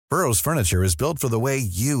Burrow's furniture is built for the way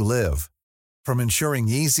you live. From ensuring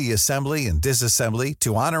easy assembly and disassembly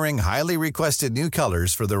to honoring highly requested new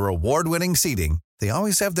colors for their award-winning seating, they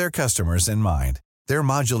always have their customers in mind. Their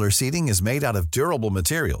modular seating is made out of durable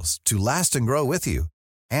materials to last and grow with you.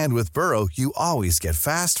 And with Burrow, you always get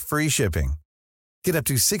fast, free shipping. Get up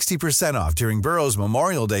to 60% off during Burrow's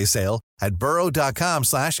Memorial Day sale at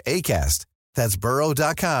burrow.com/ACAST. That's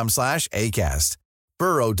burrow.com/ACAST.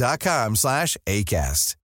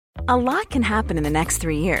 burrow.com/ACAST. A lot can happen in the next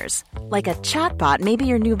 3 years. Like a chatbot may be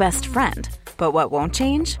your new best friend. But what won't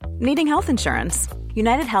change? Needing health insurance.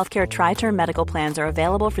 United Healthcare Tri-Term Medical Plans are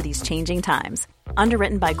available for these changing times.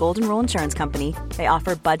 Underwritten by Golden Rule Insurance Company, they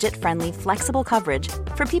offer budget-friendly, flexible coverage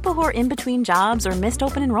for people who are in between jobs or missed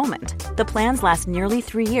open enrollment. The plans last nearly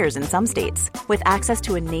 3 years in some states, with access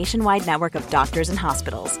to a nationwide network of doctors and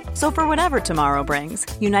hospitals. So for whatever tomorrow brings,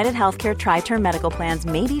 United Healthcare Tri-Term Medical Plans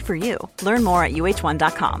may be for you. Learn more at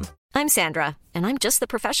uh1.com. I'm Sandra, and I'm just the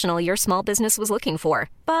professional your small business was looking for.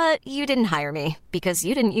 But you didn't hire me because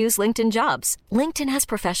you didn't use LinkedIn Jobs. LinkedIn has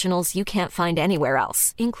professionals you can't find anywhere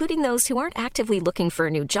else, including those who aren't actively looking for a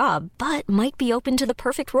new job, but might be open to the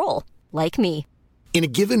perfect role, like me. In a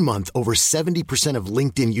given month, over 70% of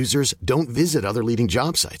LinkedIn users don't visit other leading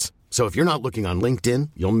job sites. So if you're not looking on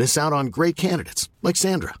LinkedIn, you'll miss out on great candidates, like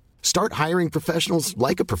Sandra. Start hiring professionals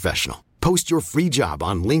like a professional. Post your free job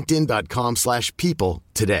on linkedin.com/people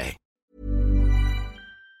today.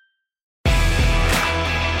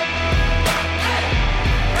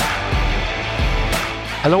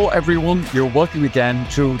 Hello everyone, you're welcome again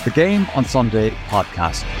to the Game on Sunday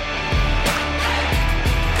podcast.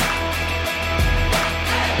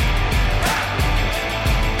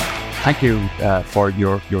 Thank you for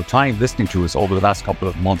your time listening to us over the last couple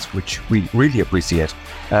of months, which we really appreciate.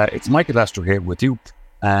 It's Michael Lester here with you,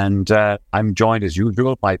 and I'm joined as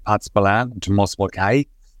usual by Pat Spillane and Tomas Mulcahy.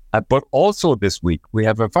 But also this week, we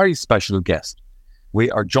have a very special guest. We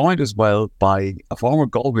are joined as well by a former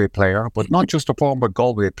Galway player, but not just a former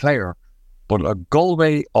Galway player, but a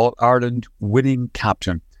Galway All-Ireland winning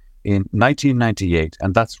captain in 1998,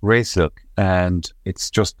 and that's Ray Silke. And it's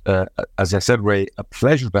just, as I said, Ray, a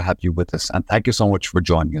pleasure to have you with us, and thank you so much for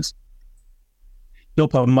joining us. No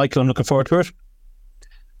problem, Michael. I'm looking forward to it.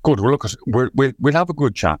 Good. We'll have a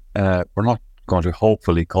good chat. We're not going to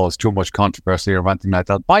hopefully cause too much controversy or anything like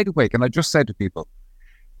that. By the way, can I just say to people,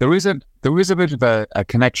 there is a bit of a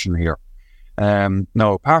connection here.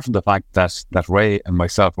 Now, apart from the fact that Ray and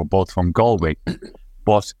myself are both from Galway,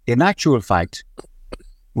 but in actual fact,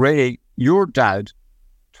 Ray, your dad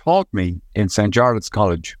taught me in St. Jarlath's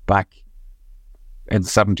College back in the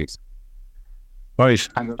 70s. Right.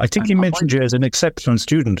 I think he mentioned you as an exceptional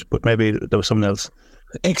student, but maybe there was someone else.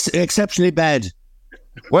 Exceptionally bad.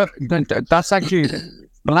 Well, that's actually...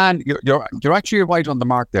 Milan, you're actually right on the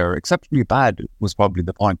mark there. Exceptionally bad was probably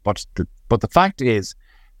the point, but the fact is,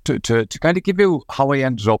 to kind of give you how I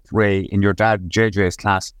ended up, Ray, in your dad JJ's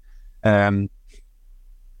class,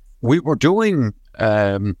 we were doing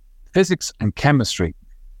physics and chemistry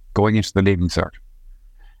going into the Leaving Cert,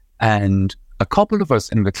 and a couple of us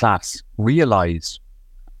in the class realised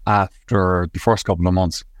after the first couple of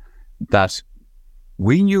months that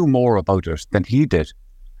we knew more about it than he did.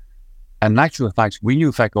 And in actual fact, we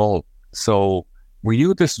knew feck all. So we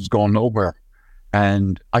knew this was going nowhere.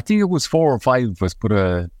 And I think it was 4 or 5 of us put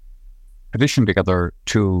a petition together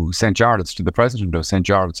to St. Jarlath's, to the president of St.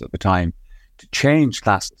 Jarlath's at the time, to change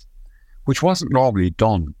classes, which wasn't normally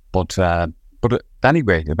done. But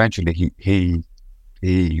anyway, eventually he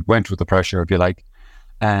went with the pressure, if you like.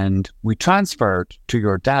 And we transferred to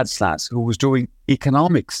your dad's class, who was doing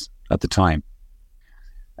economics at the time,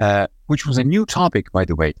 which was a new topic, by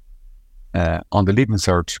the way. On the Leaving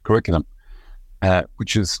Cert curriculum,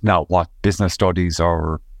 which is now business studies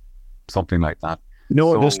or something like that.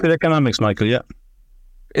 No, there's good economics, Michael, yeah.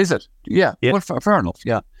 Is it? Yeah. Well, fair enough,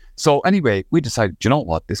 yeah. So anyway, we decided, you know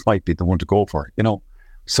what, this might be the one to go for, you know.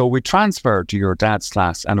 So we transferred to your dad's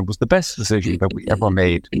class, and it was the best decision that we ever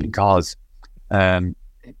made because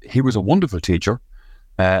he was a wonderful teacher.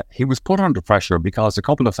 He was put under pressure because a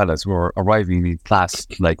couple of fellas were arriving in class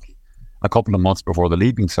like a couple of months before the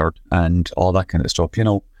Leaving Cert and all that kind of stuff, you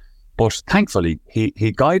know. But thankfully,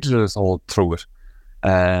 he guided us all through it,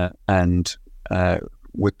 and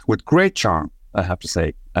with great charm, I have to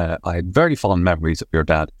say. I had very fond memories of your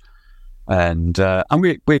dad, and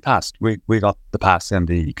we passed. We got the pass in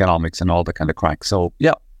the economics and all that kind of crack. So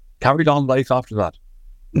yeah, carried on life after that.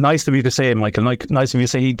 Nice of you to say, Michael. Nice of you to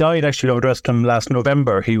say. He died actually over the rest of him last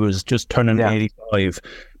November. He was just turning 85.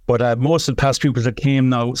 But most of the past pupils that came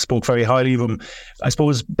now spoke very highly of him. I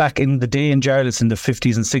suppose back in the day in Jarlath's in the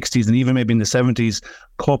 50s and 60s and even maybe in the 70s,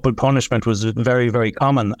 corporal punishment was very, very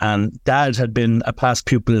common. And Dad had been a past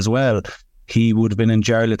pupil as well. He would have been in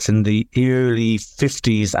Jarlath's in the early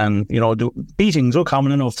 50s, and the beatings were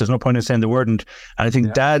common enough. There's no point in saying they weren't. And I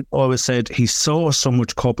think Dad always said he saw so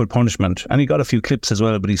much corporal punishment, and he got a few clips as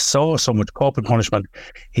well, but he saw so much corporal punishment,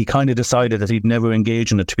 he kind of decided that he'd never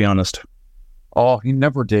engage in it, to be honest. Oh, he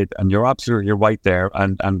never did, and you're absolutely right there.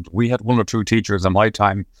 And we had one or two teachers in my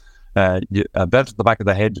time. A belt at the back of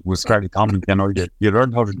the head was fairly common. You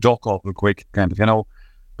learned how to duck awful quick, kind of.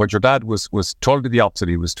 But your dad was totally the opposite.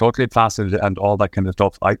 He was totally placid and all that kind of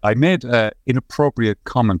stuff. I made an inappropriate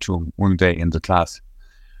comment to him one day in the class,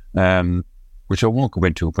 which I won't go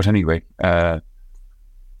into. But anyway, well,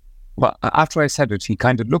 after I said it, he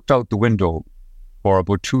kind of looked out the window for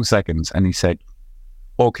about 2 seconds and he said,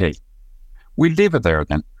 "Okay, we'll leave it there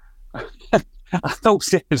then." I don't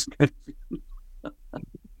it.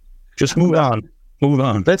 Just move on.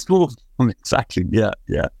 Let's move on. Exactly. Yeah.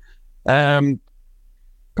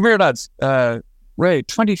 Come here, lads. Ray,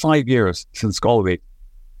 25 years since Galway,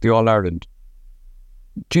 the All-Ireland.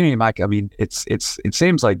 Ginny Mac, I mean, it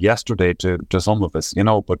seems like yesterday to some of us,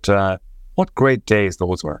 but what great days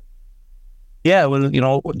those were. Yeah, well,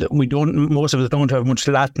 most of us don't have much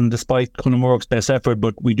Latin despite Conor O'Rourke's best effort,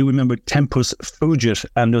 but we do remember Tempus Fugit,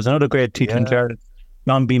 and there was another great teacher in Clare,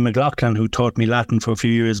 John B. McLaughlin, who taught me Latin for a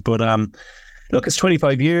few years. But look, it's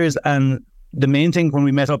 25 years, and the main thing when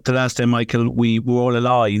we met up the last time, Michael, we were all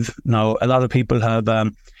alive. Now, a lot of people have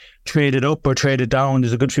traded up or traded down.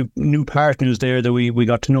 There's a good few new partners there that we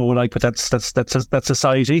got to know, but that's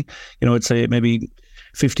society. I'd say maybe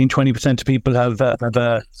 15-20% of people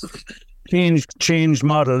have changed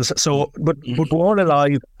models. So, but we're all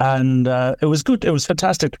alive, and it was good. It was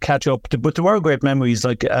fantastic to catch up. But there were great memories.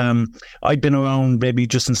 Like I'd been around maybe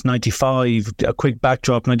just since '95. A quick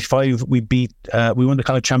backdrop: '95, we won the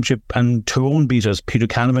college championship, and Tyrone beat us. Peter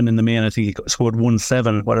Canavan in the main. I think he scored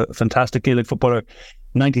 1-7. What a fantastic Gaelic footballer.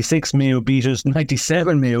 96 Mayo beat us,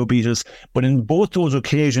 97 Mayo beat us, but in both those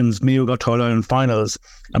occasions Mayo got to All-Ireland finals,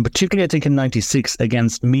 and particularly I think in 96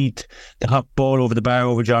 against Meath, the hot ball over the bar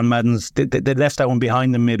over John Madden's, they left that one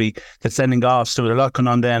behind them maybe, the sending off, so there was a lot going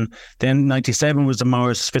on then 97 was the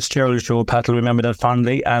Maurice Fitzgerald show. Pat will remember that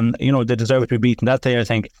fondly, and they deserved to be beaten that day, I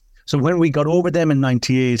think. So when we got over them in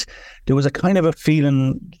 98, there was a kind of a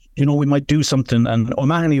feeling, we might do something, and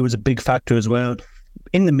O'Mahony was a big factor as well.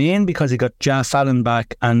 In the main, because he got Jas Fallon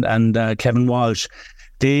back and Kevin Walsh,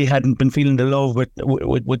 they hadn't been feeling the love with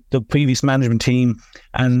the previous management team,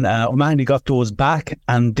 and O'Mahony got those back,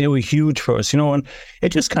 and they were huge for us, and it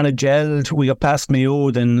just kind of gelled. We got past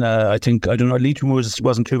Mayo, then I don't know, Leitrim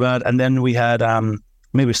wasn't too bad, and then we had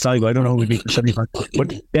maybe Sligo, I don't know who we beat,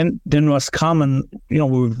 but then Roscommon, we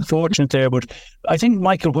were fortunate there. But I think,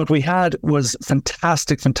 Michael, what we had was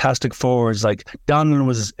fantastic forwards. Like Donlan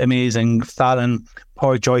was amazing, Fallon,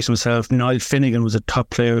 Paul Joyce himself, Niall Finnegan was a top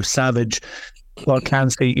player, Savage, Paul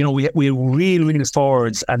Cansky. We had really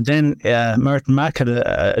forwards. And then Merton Mack had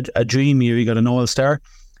a dream year. He got an All-Star.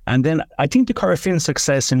 And then I think the Corofin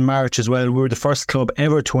success in March as well. We were the first club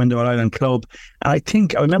ever to win the All-Ireland club. And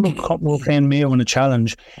I remember we were playing Mayo in a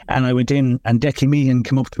challenge, and I went in, and Decky Meehan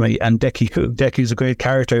came up to me, and Decky's a great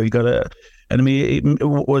character. He got it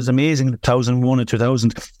was amazing, 2001 and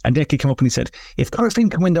 2000. And Decky came up and he said, "If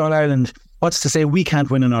Corofin can win the All-Ireland, what's to say we can't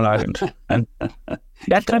win an All-Ireland?" And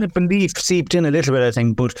that kind of belief seeped in a little bit, I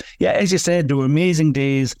think. But yeah, as you said, there were amazing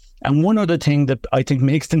days. And one other thing that I think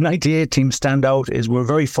makes the 98 team stand out is we're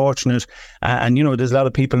very fortunate. And, there's a lot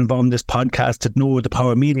of people involved in this podcast that know the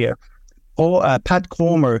power of media. Pat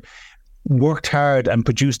Comer worked hard and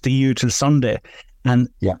produced The Year Till Sunday. And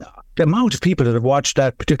the amount of people that have watched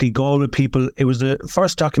that, particularly Galway people, it was the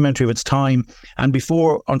first documentary of its time. And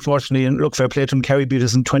before, unfortunately, and look, fair play to him, Kerry beat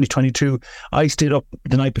us in 2022. I stayed up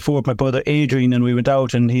the night before with my brother Adrian, and we went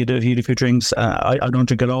out, and he had a few drinks. I don't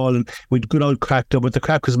drink at all, and we'd good old cracked up, but the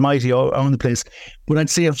crack was mighty all around the place. But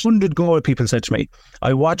I'd say 100 Galway people said to me,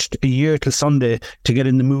 "I watched A Year Till Sunday to get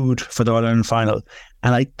in the mood for the All-Ireland final."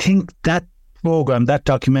 And I think that programme, that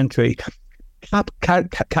documentary, I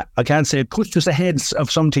can't say it, pushed us ahead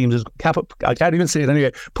of some teams. I can't even say it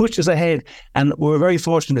anyway. Pushed us ahead, and we were very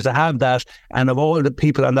fortunate to have that. And of all the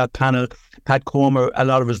people on that panel, Pat Comer, a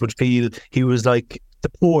lot of us would feel he was like the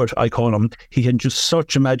poet, I call him. He had just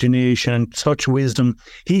such imagination and such wisdom.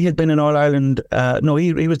 He had been in All-Ireland.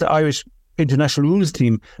 He was the Irish international rules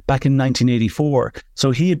team back in 1984.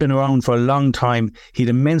 So he had been around for a long time. He had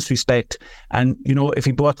immense respect. And, if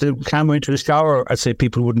he brought the camera into the shower, I'd say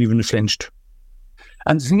people wouldn't even have flinched.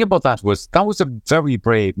 And the thing about that was a very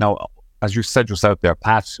brave. Now, as you said yourself there,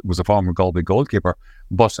 Pat was a former Galway goalkeeper,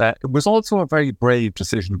 but it was also a very brave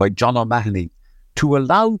decision by John O'Mahony to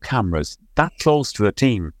allow cameras that close to the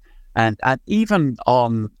team, and even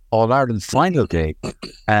on All-Ireland final day,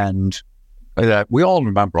 and we all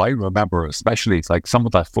remember, I remember especially, it's like some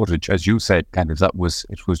of that footage, as you said, it was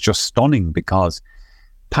just stunning, because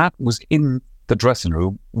Pat was in the dressing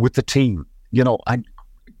room with the team, and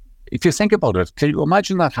if you think about it, can you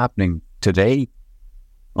imagine that happening today?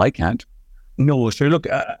 I can't. No, sure. Look,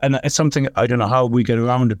 and it's something, I don't know how we get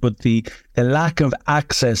around it, but the lack of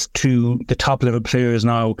access to the top level players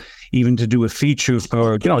now, even to do a feature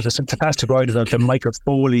for, there's some fantastic writers out there. Michael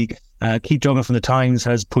Foley, Keith Duggan from the Times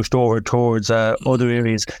has pushed over towards other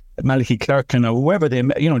areas. Malachy Clerkin or whoever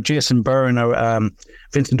Jason Byrne or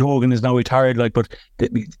Vincent Hogan is now retired. But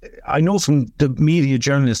I know from the media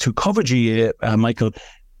journalists who cover GA, Michael,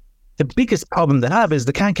 the biggest problem they have is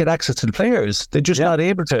they can't get access to the players. They're just not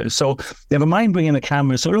able to. So they have a mind bringing a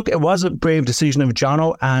camera. So look, it was a brave decision of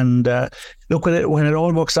Jono, and look, when it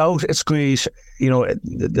all works out, it's great.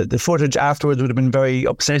 The footage afterwards would have been very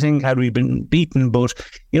upsetting had we been beaten. But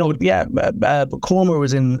Comer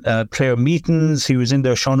was in player meetings. He was in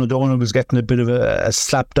there. Sean O'Donnell was getting a bit of a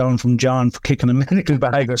slap down from John for kicking a medical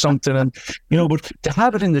bag or something. And but to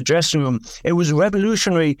have it in the dressing room, it was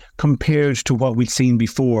revolutionary compared to what we'd seen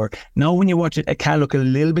before. Now, when you watch it, it can look a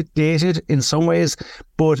little bit dated in some ways,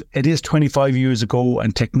 but it is 25 years ago,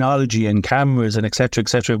 and technology and cameras and et cetera,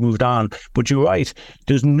 have moved on. But you're right,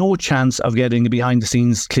 there's no chance of getting a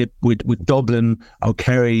behind-the-scenes clip with Dublin or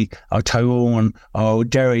Kerry or Tyrone or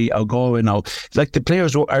Derry or Galway now. Like, the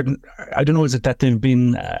players are, I don't know, is it that they've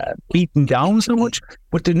been beaten down so much,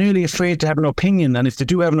 but they're nearly afraid to have an opinion. And if they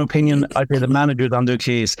do have an opinion, I'd say the manager's on their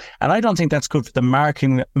case. And I don't think that's good for the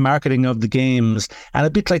marketing of the games. And a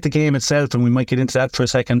bit like the game itself, and we might get into that for a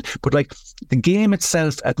second, but like the game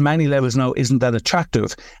itself at many levels now isn't that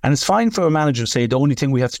attractive. And it's fine for a manager to say the only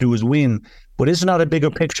thing we have to do is win. But is not a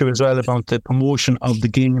bigger picture as well about the promotion of the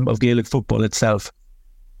game of Gaelic football itself?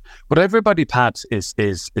 But everybody, Pat, is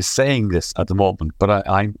saying this at the moment. But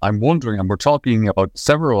I'm wondering, and we're talking about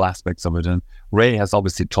several aspects of it, and Ray has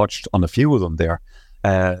obviously touched on a few of them there.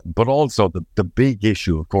 But also the big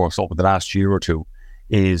issue, of course, over the last year or two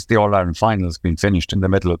is the All-Ireland final has been finished in the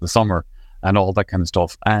middle of the summer and all that kind of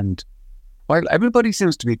stuff. And while everybody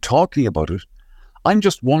seems to be talking about it, I'm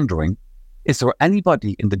just wondering, is there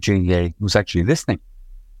anybody in the GAA who's actually listening?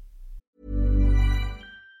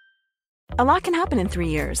 A lot can happen in 3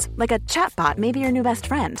 years, like a chatbot may be your new best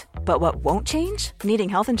friend. But what won't change? Needing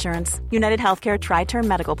health insurance. United Healthcare Tri-Term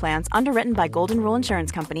Medical Plans, underwritten by Golden Rule Insurance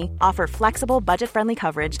Company, offer flexible, budget-friendly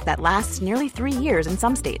coverage that lasts nearly 3 years in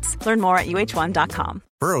some states. Learn more at uh1.com.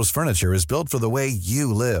 Burrow's furniture is built for the way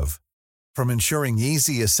you live. From ensuring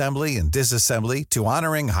easy assembly and disassembly to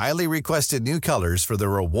honoring highly requested new colors for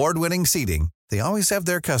their award-winning seating, they always have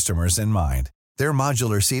their customers in mind. Their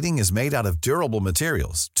modular seating is made out of durable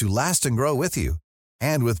materials to last and grow with you.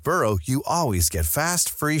 And with Burrow, you always get fast,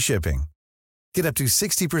 free shipping. Get up to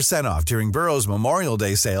 60% off during Burrow's Memorial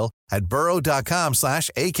Day sale at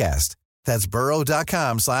burrow.com/ACAST. That's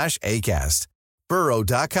burrow.com/ACAST.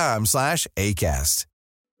 burrow.com/ACAST.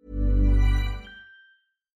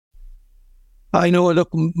 I know, look,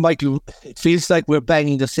 Michael, it feels like we're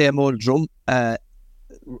banging the same old drum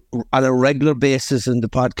on a regular basis in the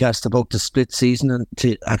podcast about the split season. And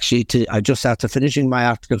I just after finishing my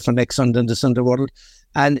article for next Sunday in the Sunday World,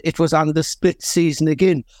 and it was on the split season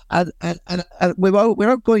again. And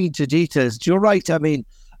without going into details, you're right. I mean,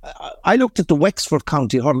 I looked at the Wexford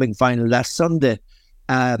County hurling final last Sunday,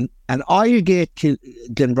 and Islegate,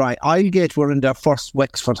 Glenbride, Islegate were in their first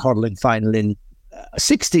Wexford hurling final in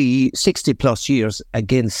 60 plus years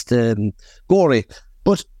against Gorey.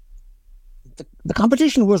 But the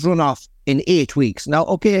competition was run off in 8 weeks. Now,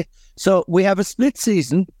 okay, so we have a split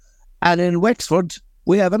season, and in Wexford,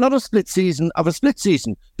 we have another split season of a split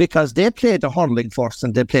season because they played the hurling first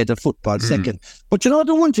and they played the football second. But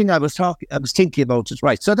the one thing I was thinking about is,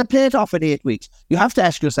 right, so they played off in 8 weeks. You have to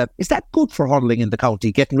ask yourself, is that good for hurling in the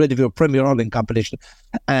county, getting rid of your premier hurling competition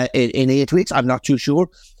in 8 weeks? I'm not too sure.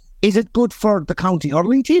 Is it good for the county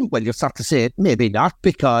hurling team? Well, you start to say it, maybe not,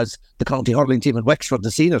 because the county hurling team in Wexford,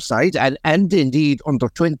 the senior side, and indeed under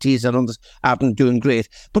 20s and under aren't doing great.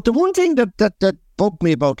 But the one thing that bugged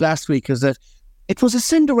me about last week is that it was a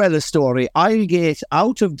Cinderella story. Islegate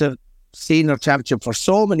out of the senior championship for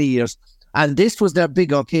so many years, and this was their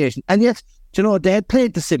big occasion. And yet, they had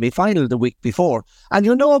played the semi-final the week before. And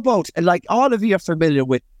about, like all of you are familiar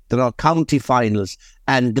with there are county finals,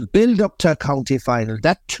 and the build-up to a county final,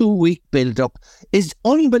 that 2-week build-up is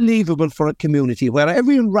unbelievable for a community where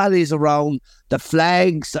everyone rallies around, the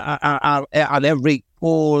flags are on every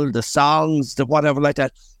pole, the songs, the whatever like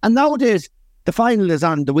that. And nowadays, the final is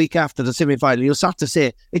on the week after the semi-final. You start to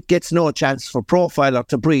say it gets no chance for profile or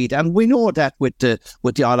to breed. And we know that with the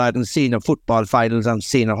All-Ireland senior football finals and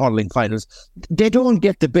senior hurling finals, they don't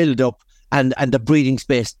get the build-up and the breeding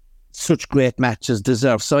space such great matches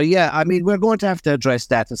deserve. So, yeah, I mean, we're going to have to address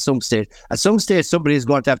that at some stage. At some stage, somebody is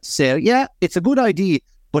going to have to say, yeah, it's a good idea,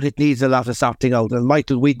 but it needs a lot of sorting out. And,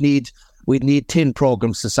 Michael, we'd need 10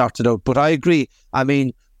 programmes to sort it out. But I agree. I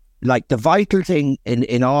mean, like, the vital thing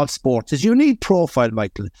in all sports is you need profile,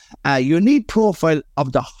 Michael. You need profile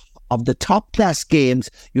of the top class games.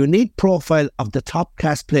 You need profile of the top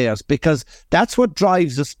class players, because that's what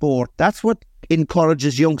drives the sport. That's what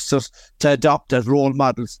encourages youngsters to adopt as role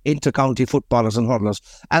models into county footballers and hurlers.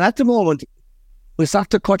 And at the moment, we start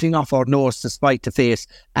to cutting off our nose to spite the face,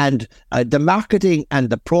 and the marketing and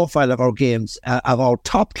the profile of our games, of our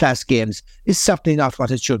top class games, is certainly not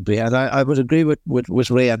what it should be. And I would agree with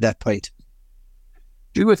Ray on that point.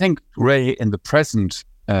 Do you think, Ray, in the present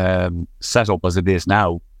setup as it is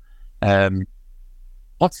now,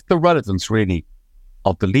 what's the relevance really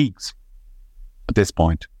of the leagues at this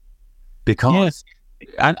point? Because,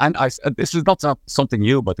 and this is not something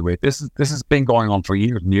new, by the way. This has been going on for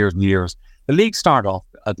years and years and years. The leagues start off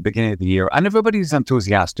at the beginning of the year, and everybody's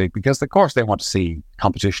enthusiastic because, of course, they want to see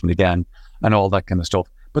competition again and all that kind of stuff.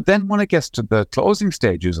 But then when it gets to the closing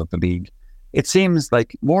stages of the league, it seems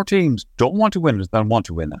like more teams don't want to win it than want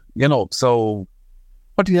to win it. So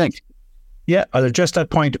what do you think? Yeah, I'll address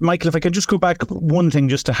that point. Michael, if I could just go back one thing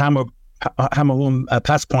just to hammer home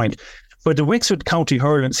Pat's point. But the Wexford County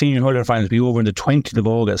Hurling Senior Hurling Finals be over on the 20th of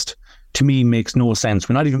August, to me, makes no sense.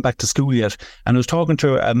 We're not even back to school yet. And I was talking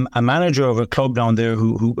to a manager of a club down there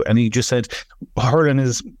and he just said hurling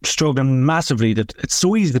is struggling massively, that it's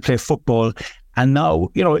so easy to play football. And now,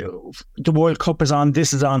 the World Cup is on,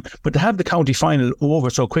 this is on, but to have the county final over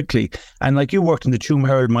so quickly, and like you worked in the Tuam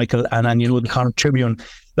Herald, Michael, and the Connacht Tribune,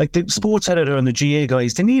 like the sports editor and the GA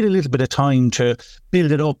guys, they need a little bit of time to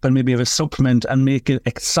build it up and maybe have a supplement and make it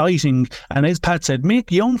exciting. And as Pat said,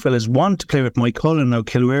 make young fellas want to play with Mike Cullen or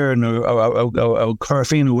Kilwearan or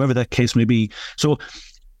Corofin, or whoever that case may be. So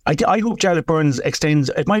I hope Jarlath Burns extends.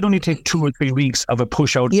 It might only take 2 or 3 weeks of a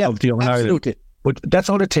push out of the All Ireland. But that's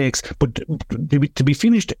all it takes. But to be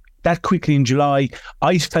finished that quickly in July,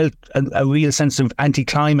 I felt a real sense of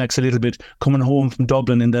anticlimax a little bit coming home from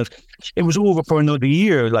Dublin, in that it was over for another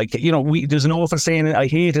year. Like, there's an awful saying I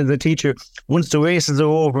hate as a teacher: once the races are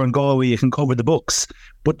over in Galway, you can cover the books.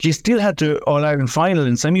 But you still had the All-Ireland final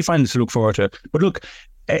and semi-finals to look forward to. But look,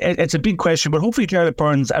 it's a big question, but hopefully Jarlath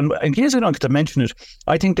Burns, and in case I don't get to mention it,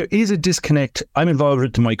 I think there is a disconnect. I'm involved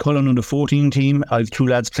with the Mike Cullen under 14 team. I have 2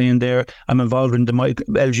 lads playing there. I'm involved in the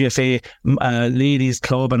LGFA ladies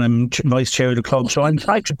club, and I'm vice chair of the club. So I'm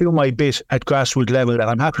trying to do my bit at grassroots level, and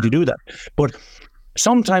I'm happy to do that. But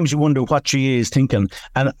sometimes you wonder what GA is thinking,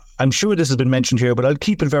 and I'm sure this has been mentioned here, but I'll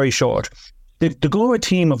keep it very short. The Galway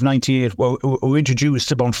team of 98 were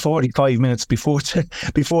introduced about 45 minutes before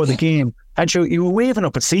the game. And sure, you were waving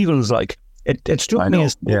up at Seagulls like. It struck me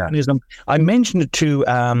as I mentioned it to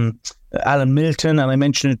Alan Milton, and I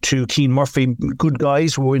mentioned it to Keane Murphy, good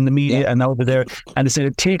guys who were in the media and now they're there, and they said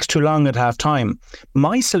it takes too long at half time.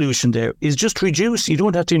 My solution there is just reduce. You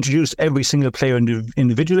don't have to introduce every single player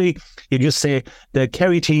individually. You just say the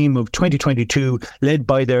Kerry team of 2022, led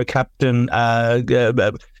by their captain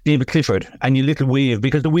David Clifford, and you little wave,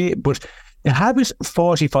 because but have it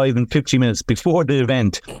 45 and 50 minutes before the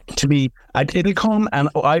event. To me, it'll come, and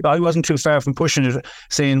I wasn't too far from pushing it,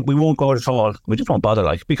 saying we won't go at all. We just won't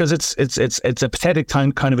bother, because it's a pathetic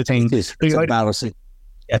kind of a thing. It's embarrassing.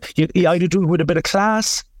 You either do it with a bit of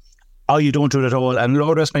class, or you don't do it at all. And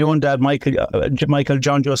Lord rest my own dad, Michael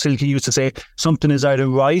John Joe Silke, used to say something is either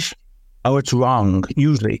right or it's wrong,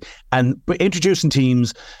 usually. And introducing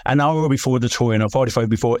teams an hour before the tour, 45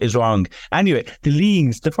 before, is wrong. Anyway, the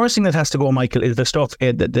leagues, the first thing that has to go, Michael, is the stuff,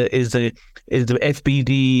 is the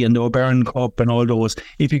FBD and the O'Byrne Cup and all those.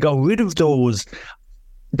 If you got rid of those,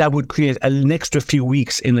 that would create an extra few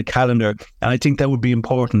weeks in the calendar, and I think that would be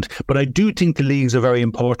important. But I do think the leagues are very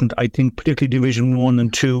important. I think particularly Division 1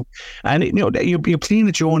 and 2. And you're playing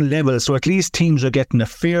at your own level, so at least teams are getting a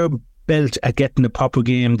fair belt at getting a proper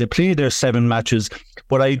game. They play their 7 matches.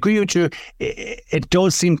 But I agree with you, it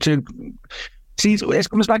does seem to... See, it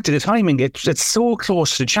comes back to the timing. It's so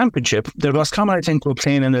close to the championship. The Roscommon, I think, were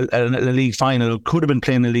playing in a league final, could have been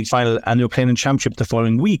playing in a league final, and they were playing in championship the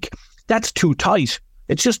following week. That's too tight.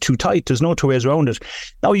 It's just too tight. There's no two ways around it.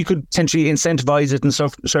 Now you could potentially incentivise it in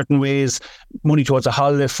certain ways, money towards a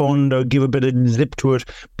holiday fund or give a bit of zip to it.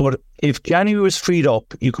 But if January was freed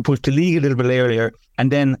up, you could push the league a little bit earlier,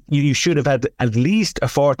 and then you should have had at least a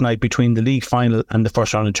fortnight between the league final and the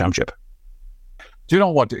first round of the championship. Do you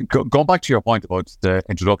know what? Going back to your point about the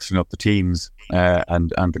introduction of the teams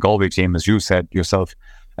and the Galway team, as you said yourself,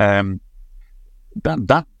 that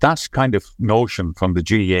kind of notion from the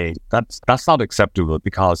GAA, that's not acceptable,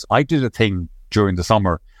 because I did a thing during the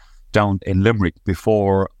summer down in Limerick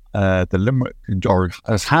before the Limerick, or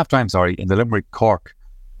as halftime, in the Limerick Cork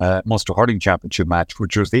Munster Hurling Championship match,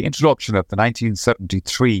 which was the introduction of the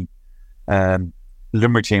 1973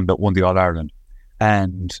 Limerick team that won the All-Ireland.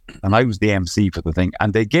 And I was the MC for the thing,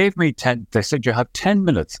 and they gave me 10. They said you have 10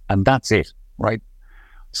 minutes, and that's it, right?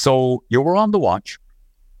 So you were on the watch.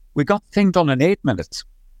 We got the thing done in 8 minutes.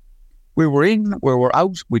 We were in, we were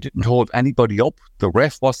out. We didn't hold anybody up. The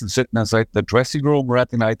ref wasn't sitting inside the dressing room or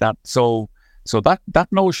anything like that. So that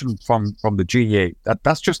notion from the GAA,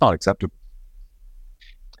 that's just not acceptable.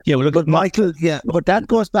 Yeah, well, but Michael, but that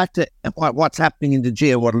goes back to what's happening in the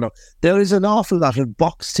GAA world. There is an awful lot of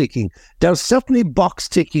box ticking. There's certainly box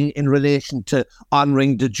ticking in relation to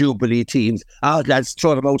honouring the Jubilee teams. Lads,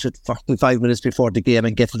 throw them out at 45 minutes before the game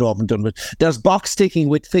and get it over and done with. There's box ticking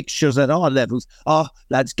with fixtures at all levels.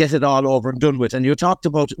 Lads, get it all over and done with. And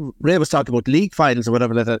Ray was talking about league finals or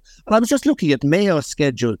whatever like that. And I was just looking at Mayo's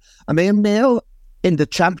schedule. I mean, Mayo in the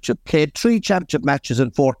championship played 3 championship matches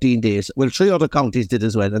in 14 days. Well, 3 other counties did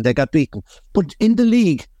as well, and they got beaten. But in the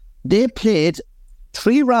league, they played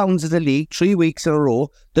 3 rounds of the league, 3 weeks in a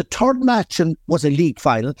row. The third match was a league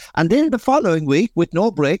final. And then the following week, with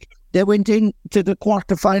no break, they went into the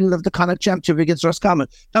quarter-final of the Connacht Championship against Roscommon.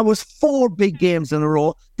 That was 4 big games in a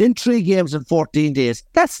row, then 3 games in 14 days.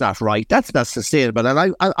 That's not right. That's not sustainable.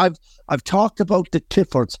 And I've talked about the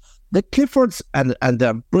Cliffords. The Cliffords and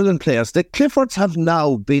they're brilliant players. The Cliffords have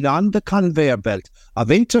now been on the conveyor belt of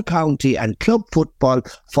inter-county and club football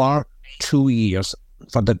for 2 years,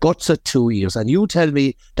 for the guts of 2 years. And you tell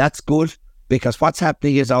me that's good, because what's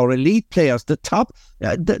happening is our elite players, the top,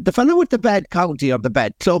 the fellow with the bad county or the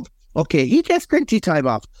bad club, okay, he gets plenty time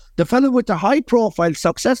off. The fellow with the high-profile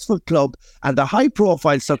successful club and the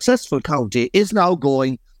high-profile successful county is now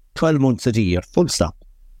going 12 months of the year, full stop.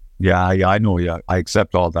 Yeah, I know, I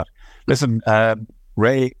accept all that. Listen,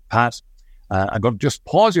 Ray, Pat, I'm going to just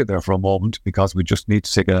pause you there for a moment, because we just need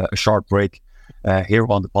to take a short break here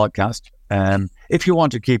on the podcast. If you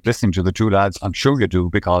want to keep listening to the two lads, I'm sure you do,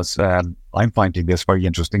 because I'm finding this very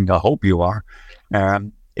interesting. I hope you are.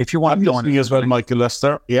 If you want to join me as well, Michael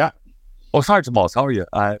Lester. Yeah. Oh, sorry, Tomas. How are you?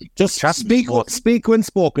 Just speak when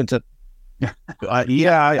spoken to.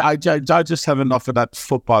 I just have enough of that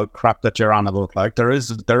football crap that you're on about. Like there is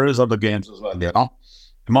other games as well, you know.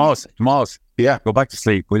 Tomas, yeah, go back to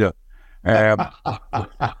sleep, will you?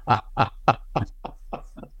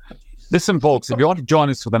 Listen, folks, if you want to join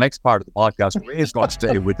us for the next part of the podcast, Ray is going to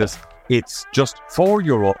stay with us. It's just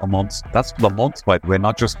 €4 a month. That's for the month, by the way,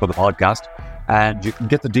 not just for the podcast. And you can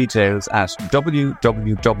get the details at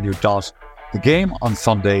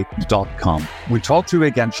www.thegameonsunday.com. We'll talk to you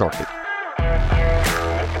again shortly.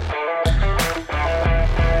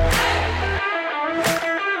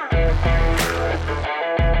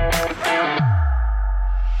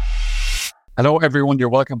 Hello, everyone. You're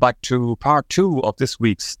welcome back to part 2 of this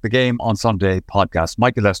week's The Game on Sunday podcast.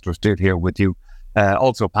 Michael Lester still here with you.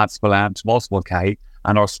 Also, Pat Spillane, Tomas Mulcahy,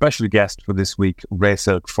 and our special guest for this week, Ray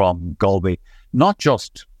Silke from Galway. Not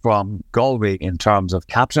just from Galway in terms of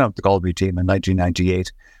captain of the Galway team in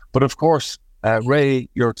 1998, but of course, Ray,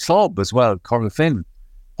 your club as well, Corlafin.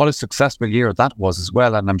 What a successful year that was as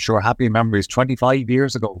well, and I'm sure happy memories 25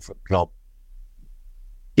 years ago for the club.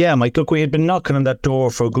 Yeah, Mike, look, we had been knocking on that door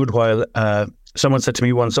for a good while. Someone said to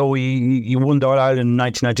me once, you won the All-Ireland in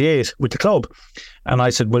 1998 with the club. And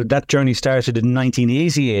I said, well, that journey started in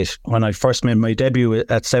 1988 when I first made my debut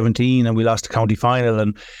at 17 and we lost the county final.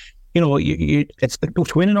 And, you know,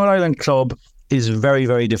 to win an All-Ireland club is very,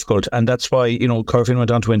 very difficult. And that's why, you know, Corfin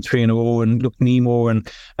went on to win 3 in a row, and look, Nemo and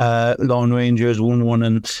Lawn Rangers won one,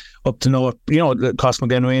 and up to now, you know, the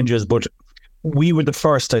Cosmoglen Rangers. But we were the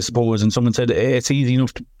first, I suppose, and someone said it's easy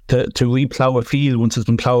enough to re-plough a field once it's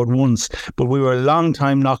been ploughed once. But we were a long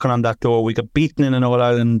time knocking on that door. We got beaten in an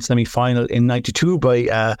All-Ireland semi-final in 92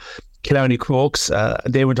 by Killarney Crokes.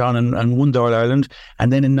 They went on and won the All-Ireland.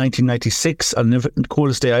 And then in 1996, on the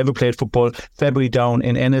coldest day I ever played football, February down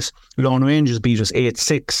in Ennis, Lawn Rangers beat us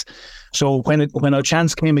 8-6. So when our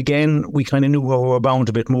chance came again, we kind of knew where we were bound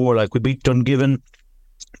a bit more. Like, we beat Dungiven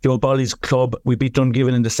Joe Bolly's club. We beat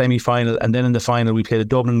Dungiven in the semi-final, and then in the final we played a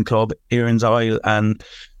Dublin club, Erin's Isle. And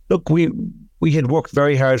look, we had worked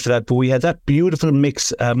very hard for that, but we had that beautiful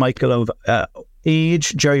mix, Michael, of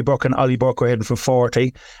age. Jerry Burke and Ollie Burke were heading for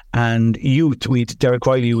 40, and youth. Derek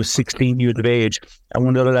Wiley was 16 years of age, and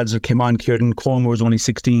one of the other lads that came on, Kieran Comer, was only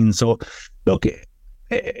 16. So look,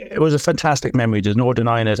 it was a fantastic memory. There's no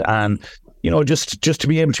denying it. And just to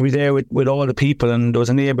be able to be there with all the people. And there was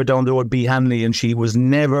a neighbour down the road, B. Hanley, and she was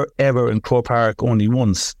never ever in Crow Park, only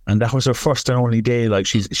once, and that was her first and only day. Like,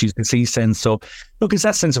 she's deceased since. So look, it's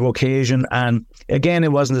that sense of occasion. And again,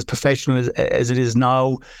 it wasn't as professional as it is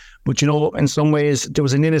now, but in some ways there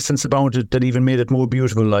was an innocence about it that even made it more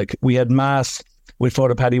beautiful. Like, we had mass with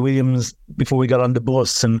Father Paddy Williams before we got on the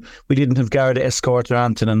bus, and we didn't have Garda escort or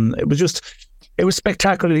anything, and it was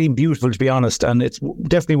spectacularly beautiful, to be honest. And it's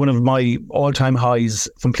definitely one of my all-time highs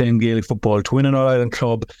from playing Gaelic football. To win an All-Ireland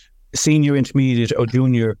club, senior, intermediate or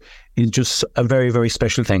junior, is just a very, very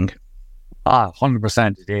special thing.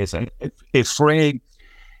 100% it is. It's Ray,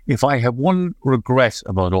 if I have one regret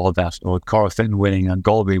about all that, about Corofin winning and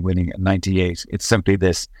Galway winning in 98, it's simply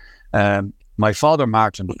this. My father,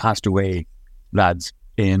 Martin, passed away, lads,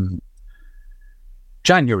 in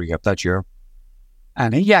January of that year.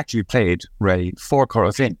 And he actually played, Ray, for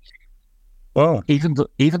Corofin. Wow. Even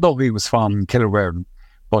though he was from Killerware,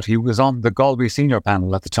 but he was on the Galway senior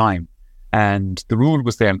panel at the time. And the rule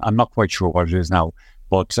was then, I'm not quite sure what it is now,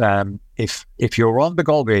 but if you're on the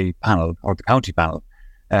Galway panel or the county panel,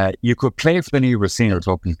 you could play for the nearest senior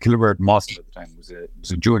club. Killerware Moston at the time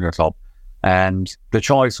was a junior club. And the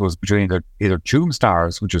choice was between either Tuam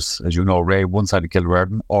Stars, which is, as you know, Ray, one side of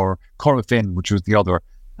Killerware, or Corofin, which was the other.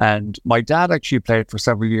 And my dad actually played for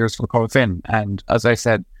several years for Corofin. And as I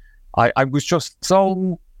said, I was just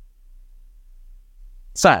so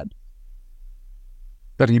sad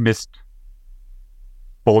that he missed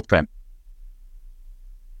both them.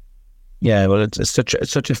 Yeah, well, it's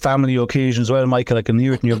such a family occasion as well, Michael. I can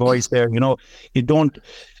hear it in your voice there. You don't.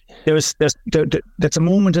 That's a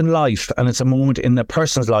moment in life, and it's a moment in a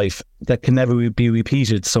person's life that can never be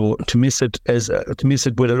repeated. So to miss it with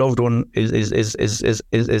a loved one is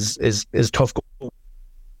tough.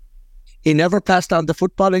 He never passed on the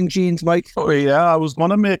footballing genes, Mike. Oh yeah, I was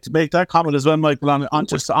going to make that comment as well, Michael. On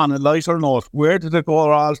just on a lighter note, where did it go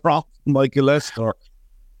all wrong, Michael Lester?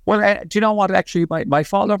 Well, do you know what? Actually, my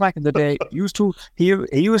father back in the day used to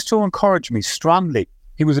encourage me strongly.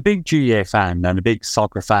 He was a big GA fan and a big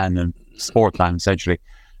soccer fan and sport fan, essentially.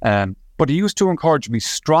 But he used to encourage me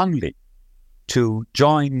strongly to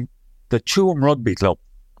join the Tuam Rugby Club,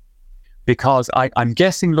 because I'm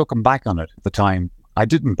guessing, looking back on it at the time, I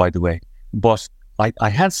didn't, by the way, but I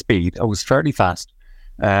had speed. I was fairly fast.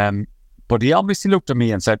 But he obviously looked at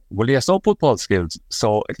me and said, well, he has no football skills,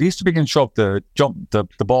 so at least if he can shove the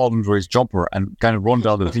ball under his jumper and kind of run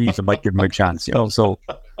down the field, it might give him a chance, so...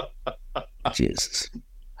 Jesus.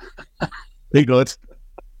 Be good.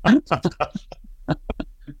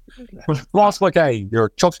 Ross McKay, you're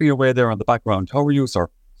chuckling away there in the background. How are you, sir?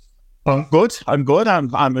 I'm good.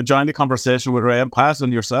 I'm enjoying the conversation with Ray and Pat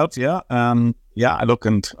and yourself. Yeah. Look,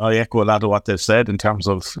 and I echo a lot of what they've said in terms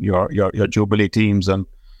of your Jubilee teams and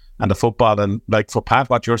the football, and like for Pat,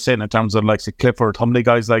 what you're saying in terms of like say Clifford, how many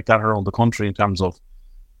guys like that around the country in terms of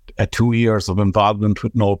 2 years of involvement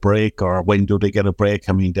with no break, or when do they get a break?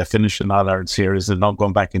 I mean, they're finishing All-Ireland series and not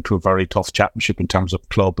going back into a very tough championship in terms of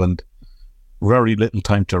club, and very little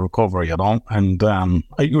time to recover, and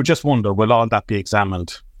you just wonder, will all that be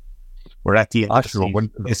examined? We're at the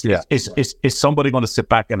end. Is somebody going to sit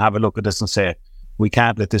back and have a look at this and say, we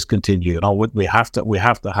can't let this continue? We have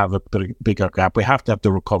to have a bigger gap. We have to have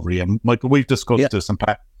the recovery. And Michael, we've discussed this, and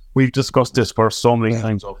Pat, we've discussed this for so many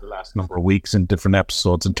times over the last number of weeks in different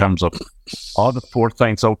episodes in terms of all the sports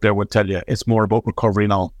science out there would tell you it's more about recovery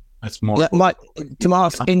now. It's more.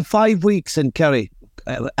 Tomas, in 5 weeks in Kerry,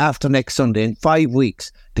 after next Sunday, in 5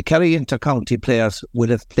 weeks, the Kerry Intercounty players will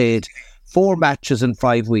have played 4 matches in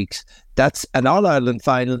 5 weeks. That's an All-Ireland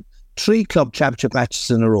final, 3 club championship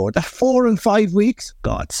matches in a row. That's 4 in 5 weeks.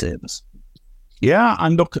 God save us. Yeah,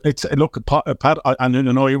 and look, Pat, I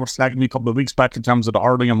know you were slagging me a couple of weeks back in terms of the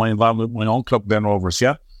hurling and my involvement with my own club, Glen Rovers,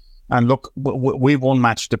 yeah? And look, we've one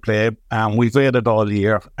match to play, and we've waited all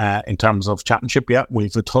year in terms of championship, yeah? We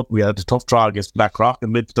had a tough draw against Blackrock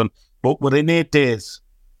and Midleton, but within 8 days,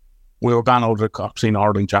 we were gone out of the Coxine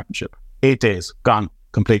hurling championship. 8 days, gone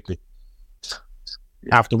completely.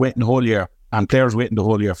 After waiting the whole year, and players waiting the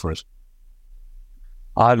whole year for it.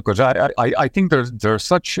 Because I think there's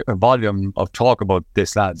such a volume of talk about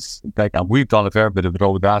this, lads. Like, and we've done a fair bit of it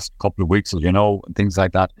over the last couple of weeks, and things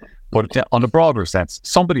like that. But on a broader sense,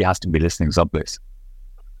 somebody has to be listening someplace.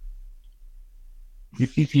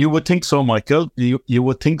 You would think so, Michael. You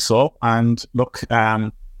would think so. And look,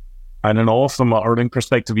 I don't know, from a hurling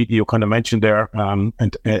perspective, you kind of mentioned there, and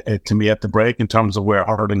to me at the break, in terms of where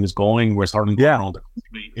hurling is going, where's hurling going around the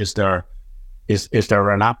country, is there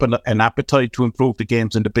an appetite to improve the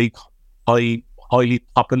games in the big, highly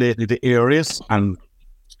populated areas? And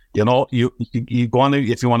you know, you go on,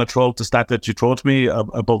 if you want to throw out the stat that you throw to me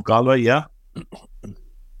above Galway, yeah.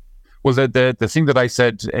 Well, the thing that I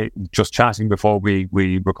said just chatting before we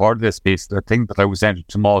recorded this piece, the thing that I was saying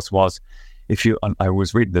to Moss was, and I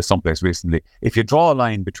was reading this someplace recently, if you draw a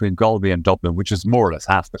line between Galway and Dublin, which is more or less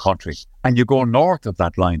half the country, and you go north of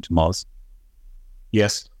that line to Moss,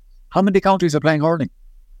 yes, how many counties are playing hurling?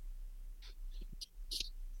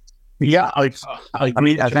 Yeah, I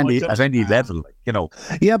mean, at any level, you know.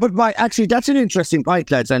 Yeah, but actually, that's an interesting point,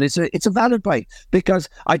 lads, and it's a valid point, because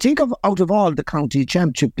I think out of all the county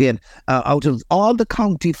championship game, out of all the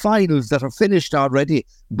county finals that are finished already,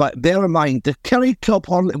 but bear in mind the Kerry Club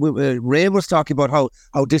hurling. Ray was talking about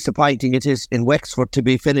how disappointing it is in Wexford to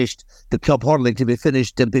be finished, the club hurling to be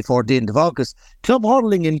finished before the end of August. Club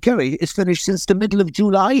hurling in Kerry is finished since the middle of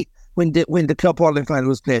July, when the club hurling final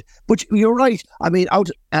was played. But you're right. I mean,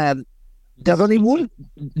 there's only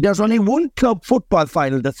one club football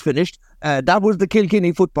final that's finished. That was the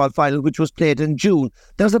Kilkenny football final, which was played in June.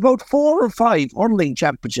 There's about 4 or 5 hurling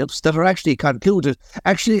championships that are actually concluded.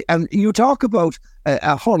 Actually, and you talk about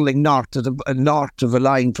a hurling north of a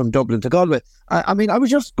line from Dublin to Galway. I mean, I was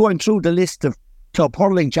just going through the list of club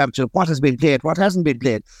hurling championships, what has been played, what hasn't been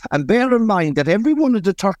played, and bear in mind that every one of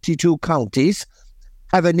the 32 counties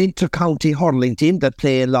have an inter-county hurling team that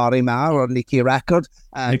play in Lorimar or Nicky Rackard.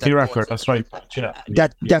 That's right. Yeah.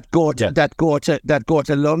 That go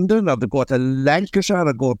to London, or they go to Lancashire,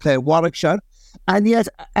 or go play Warwickshire, and yet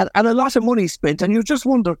and a lot of money spent, and you just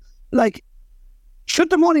wonder, like, should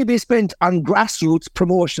the money be spent on grassroots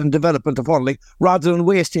promotion and development of hurling rather than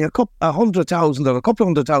wasting 100,000 or a couple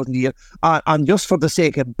 100,000 a year on just for the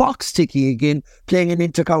sake of box ticking again, playing an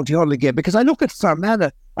inter-county hurling game? Because I look at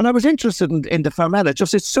Fermanagh, and I was interested in the Fermanagh, it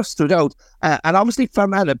just stood out. And obviously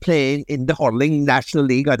Fermanagh playing in the hurling National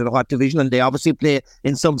League, I don't know what division, and they obviously play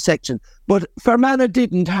in some section. But Fermanagh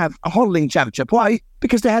didn't have a hurling championship. Why?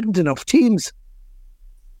 Because they hadn't enough teams.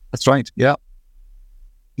 That's right, yeah.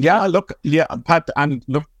 Yeah, look, Pat, and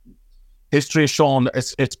look, history has shown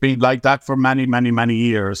it's been like that for many, many, many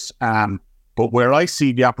years. But where I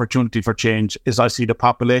see the opportunity for change is I see the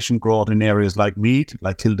population growth in areas like Meath,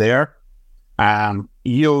 like Kildare.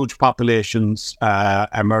 Huge populations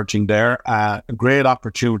emerging there. A great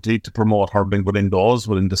opportunity to promote hurling within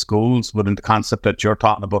the schools, within the concept that you're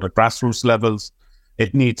talking about at grassroots levels.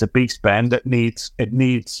 It needs a big spend. It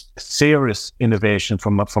needs serious innovation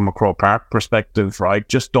from a Croke Park perspective, right?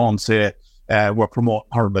 Just don't say we're promoting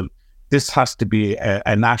hurling. This has to be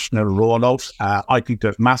a national rollout. I think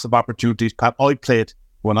there's massive opportunities. Pat, I played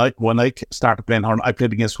when I started playing hurling. I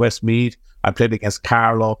played against Westmeath. I played against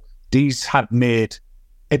Carlow. These have made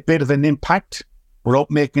a bit of an impact without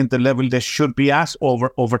making the level they should be at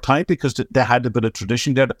over time, because they had a bit of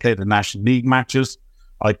tradition there. They played the National League matches.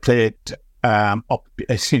 I played up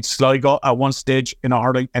in Sligo at one stage in a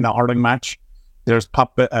hurling match. There's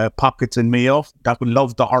pockets in Mayo that would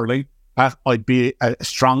love the hurling. I'd be a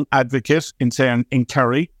strong advocate in saying in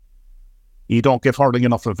Kerry, you don't give hurling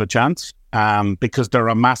enough of a chance, because there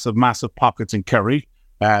are massive pockets in Kerry.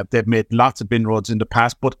 They've made lots of inroads in the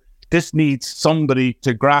past, but this needs somebody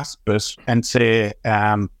to grasp it and say,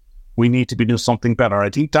 we need to be doing something better. I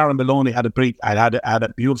think Darren Maloney had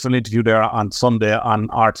a beautiful interview there on Sunday on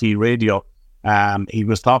RT Radio. He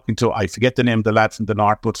was talking to, I forget the name of the lad from the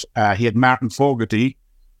north, but he had Martin Fogarty,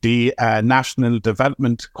 the national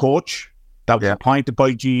development coach that was appointed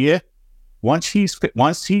by GA. Once he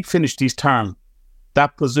finished his term,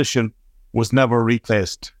 that position was never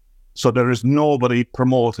replaced. So there is nobody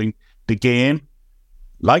promoting the game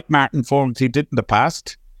like Martin Fogarty did in the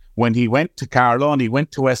past, when he went to Carlow and he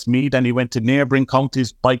went to Westmeath and he went to neighbouring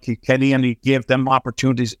counties by Kilkenny, and he gave them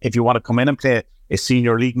opportunities. If you want to come in and play a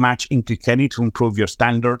senior league match in Kilkenny to improve your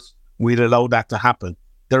standards, we'll allow that to happen.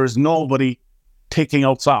 There is nobody taking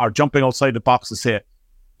outside or jumping outside the box to say,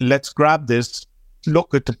 let's grab this,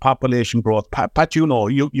 look at the population growth. Pat, you know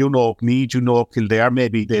Meath, you know Kildare.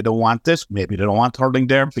 Maybe they don't want this. Maybe they don't want hurling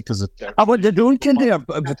there because it's... well, they don't Kildare,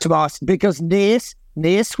 Tomas, because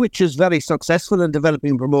Naas, which is very successful in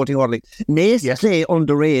developing and promoting hurling, Naas play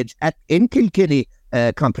underage in Kilkenny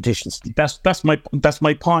competitions. That's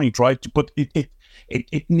my point, right? But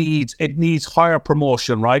it needs higher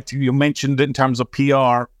promotion, right? You mentioned in terms of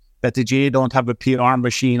PR that the GA don't have a PR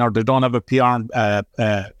machine, or they don't have a PR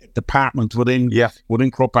department within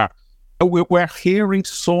Croke Park. we're hearing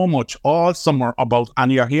so much all summer about,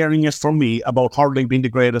 and you're hearing it from me, about hurling being the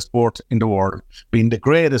greatest sport in the world, being the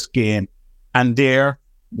greatest game. And there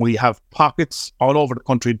we have pockets all over the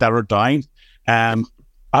country that are dying. And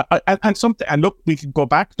look, we can go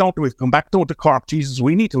back, don't we? Come back down to Cork. Jesus,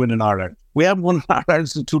 we need to win in Ireland. We haven't won in Ireland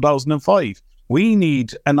since 2005. We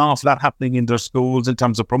need an awful lot happening in their schools in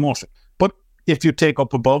terms of promotion. But if you take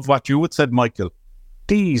up above what you had said, Michael,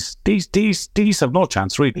 these have no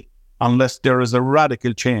chance really, unless there is a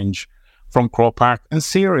radical change from Croke Park and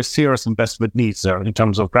serious investment needs there in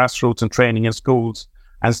terms of grassroots and training in schools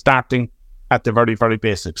and starting at the very, very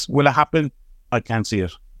basics. Will it happen? I can't see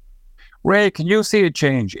it. Ray, can you see a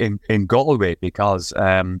change in Galway? Because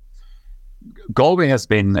Galway has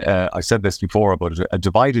been, I said this before, about a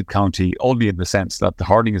divided county, only in the sense that the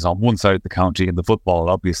hurling is on one side of the county and the football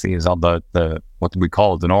obviously is on the what we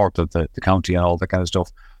call the north of the county and all that kind of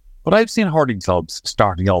stuff. But I've seen hurling clubs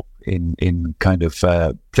starting up in kind of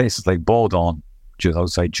places like Bowdoin, just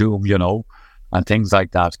outside Joom, you know, and things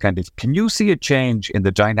like that. Kind of, can you see a change in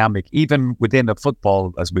the dynamic, even within a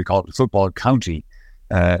football, as we call it, football county,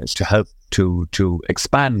 to help to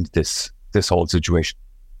expand this whole situation?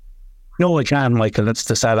 No, I can, Michael. That's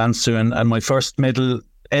the sad answer. And my first medal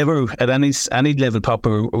ever at any level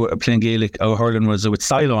proper playing Gaelic or hurling was with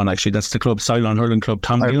Cylon, actually. That's the club, Cylon Hurling Club.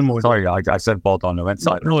 Tom Gilmore. Sorry, I said Bowdoin. I went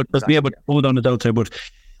Cylon. No, but yeah, but Bowdoin is out there. But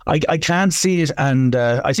I can't see it, and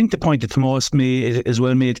I think the point that Tomas made is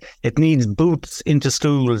well made. It needs boots into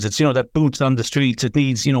schools. It's, that boots on the streets. It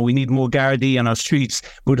needs, we need more Gardaí on our streets.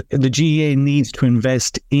 But the GAA needs to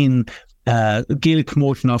invest in Gaelic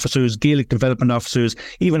promotion officers, Gaelic development officers,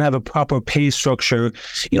 even have a proper pay structure,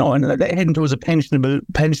 and heading towards a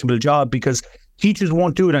pensionable job, because teachers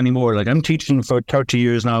won't do it anymore. Like, I'm teaching for 30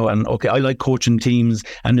 years now, and okay, I like coaching teams,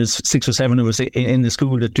 and there's 6 or 7 of us in the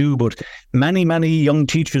school that do, but many young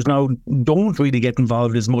teachers now don't really get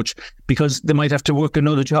involved as much because they might have to work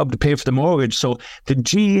another job to pay for the mortgage. So the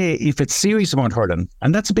GA, if it's serious about hurling,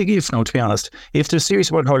 and that's a big if now, to be honest, if they're serious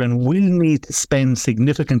about hurling, will need to spend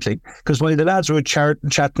significantly. Because while the lads were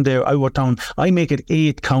chatting there, I wrote down, I make it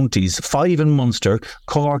 8 counties, 5 in Munster,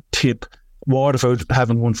 Cork, Tip, Waterford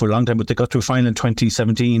haven't won for a long time, but they got to a final in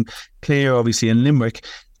 2017. Clare, obviously, and Limerick.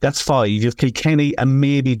 That's 5. You have Kilkenny and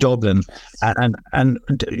maybe Dublin, and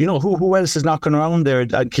who else is knocking around there?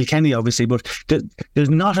 Kilkenny, obviously, but there's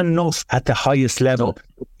not enough at the highest level.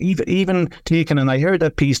 Even taken, and I heard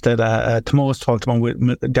that piece that Tomas talked about with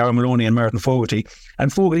Darragh Maloney and Martin Fogarty.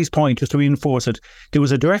 And Fogarty's point, just to reinforce it, there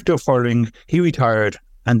was a director of hurling. He retired,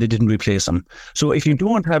 and they didn't replace him. So if you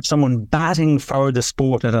don't have someone batting for the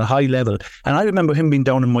sport at a high level, and I remember him being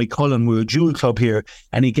down in Moycullen, we were a dual club here,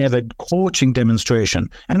 and he gave a coaching demonstration,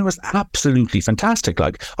 and it was absolutely fantastic.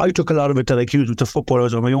 Like, I took a lot of it that I used with the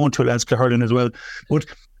footballers on my own 2 lads play hurling as well. But,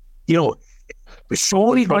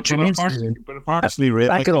 surely what you mean. But unfortunately, Ray,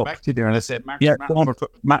 I come back to there and I said,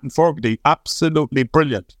 Martin Fogarty, absolutely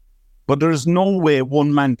brilliant. But there's no way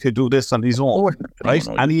one man could do this on his own, right?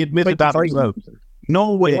 And he admitted that as well.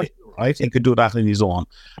 No way, right? He could do that on his own.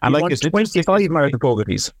 And like, it's 25 Martin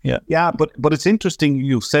Fogartys. Yeah, but it's interesting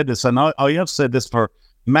you said this, and I have said this for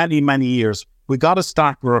many, many years. We got to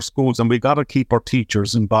start with our schools, and we got to keep our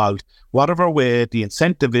teachers involved. Whatever way the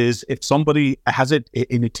incentive is, if somebody has it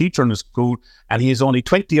in a teacher in a school and he has only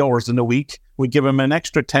 20 hours in a week, we give him an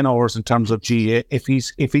extra 10 hours in terms of GA if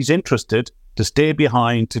he's interested to stay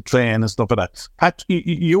behind, to train and stuff like that. Pat,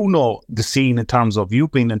 you know the scene in terms of you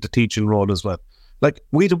being in the teaching role as well. Like,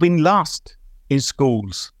 we'd have been lost in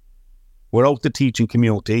schools without the teaching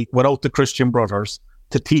community, without the Christian brothers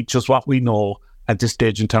to teach us what we know at this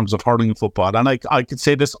stage in terms of hurling and football. And I could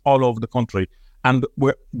say this all over the country. And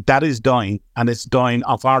that is dying, and it's dying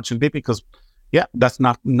unfortunately because, that's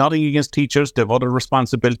nothing against teachers. They have other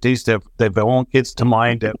responsibilities. They have their own kids to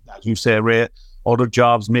mind. As you say, Ray, other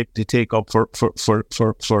jobs they take up for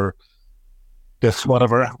this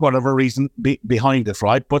whatever reason behind it,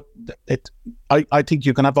 right? But I think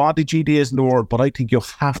you can have all the GDAs in the world, but I think you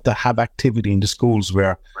have to have activity in the schools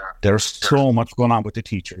where there's so much going on with the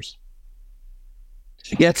teachers.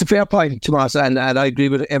 Yeah, it's a fair point, Tomas, and I agree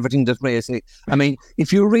with everything that Ray said. I mean,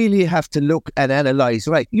 if you really have to look and analyse,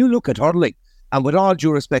 right, you look at hurling, and with all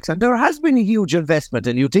due respects, and there has been a huge investment,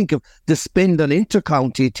 and you think of the spend on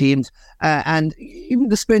inter-county teams, and even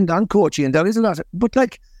the spend on coaching, and there is a lot, but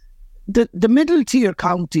like, the middle tier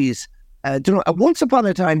counties, once upon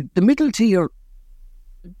a time, the middle tier,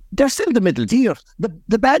 they're still the middle tier.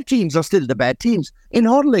 The bad teams are still the bad teams. In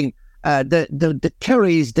hurling, the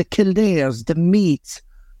Kerrys, the Kildares, the Meaths,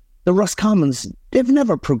 the Roscommons, they've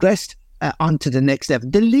never progressed. onto the next level.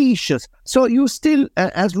 Delicious. So you still,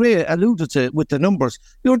 as Ray alluded to with the numbers,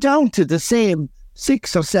 you're down to the same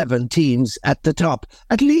 6 or 7 teams at the top,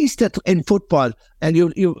 at least in football. And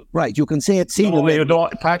you you can say it's senior. No, you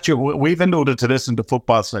don't, Pat, we've alluded to this in the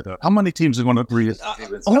football side. How many teams are going to agree?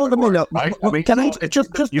 Hold a minute. Right?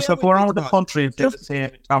 Just you said around the country in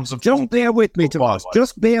terms of. Just bear with me, Tomas.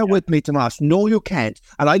 Just bear with me, Tomas. No, you can't.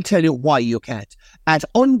 And I'll tell you why you can't. At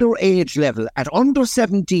underage level, at under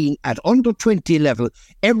 17, at under 20 level,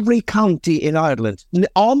 every county in Ireland,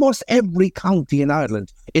 almost every county in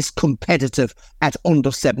Ireland, is competitive at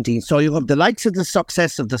under 17. So you have the likes of the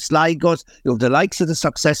success of the Sligos, you have the likes of the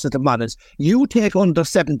success of the Monaghan. You take under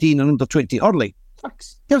 17 and under 20 hurling.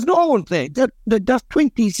 There's no one playing. There's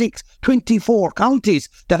 26, 24 counties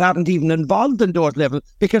that aren't even involved in those levels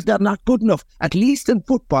because they're not good enough. At least in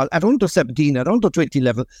football, at under 17, at under 20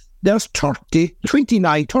 level, there's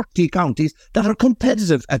 29, 30 counties that are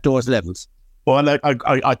competitive at those levels. Well,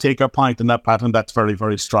 I take your point in that, Pat, and that's very,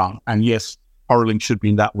 very strong. And yes, hurling should be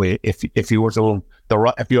in that way. If you were to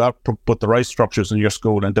if you have put the right structures in your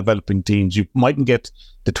school and developing teams, you mightn't get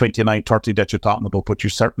the 29, 30 that you're talking about, but you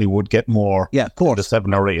certainly would get more. Yeah, of course. The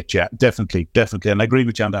 7 or 8, yeah, definitely. And I agree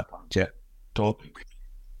with you on that point, yeah. Totally.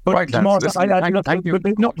 But right,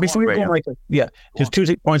 before we go, Michael, there's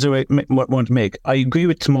 2 points I want to make. I agree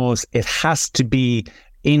with Tomas. It has to be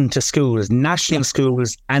into schools, national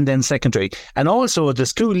schools, and then secondary. And also the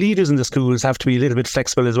school leaders in the schools have to be a little bit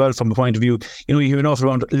flexible as well from a point of view. You hear an awful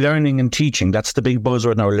around learning and teaching. That's the big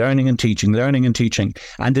buzzword now, learning and teaching.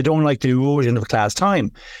 And they don't like the erosion of class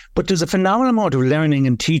time. But there's a phenomenal amount of learning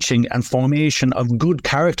and teaching and formation of good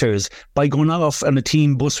characters by going off on a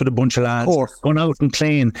team bus with a bunch of lads, going out and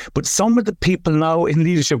playing. But some of the people now in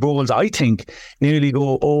leadership roles, I think, nearly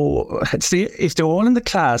go, if they're all in the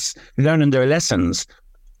class learning their lessons,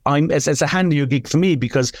 it's a handier gig for me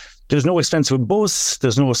because there's no expensive bus,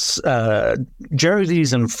 there's no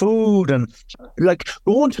jerseys and food, and like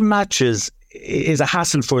going to matches is a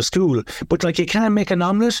hassle for a school. But like you can't make an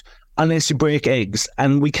omelette unless you break eggs,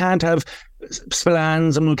 and we can't have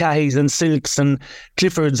Spillans and Mulcahys and Silks and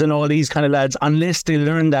Cliffords and all these kind of lads unless they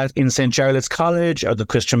learn that in St. Charlotte's College or the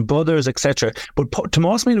Christian Brothers, etc. But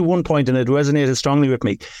Tomas made one point and it resonated strongly with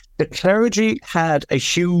me. The clergy had a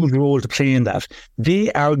huge role to play in that.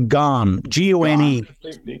 They are gone. Gone.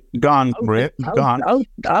 Gone, Ray. Gone.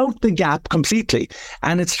 Out the gap completely.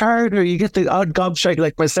 And it's harder. You get the odd gobshite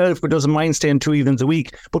like myself who doesn't mind staying 2 evenings a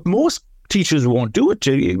week. But most teachers won't do it.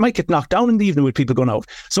 You might get knocked down in the evening with people going out.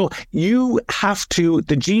 So the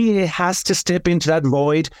GAA has to step into that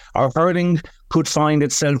void, or hurling could find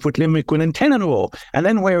itself with Limerick winning 10 in a row. And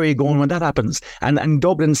then where are you going when that happens? And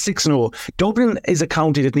Dublin 6 in a row. Dublin is a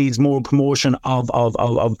county that needs more promotion of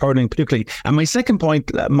hurling particularly. And my second point,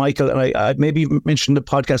 Michael, and I maybe mentioned the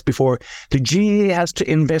podcast before, the GAA has to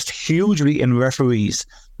invest hugely in referees.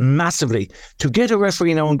 Massively. To get a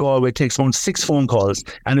referee now in Galway, it takes around 6 phone calls,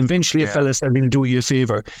 and eventually a fella said he'll do you a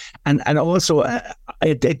favour. And also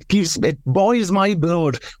it boils my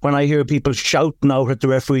blood when I hear people shouting out at the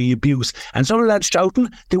referee abuse. And some of lads shouting,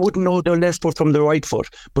 they wouldn't know their left foot from their right foot.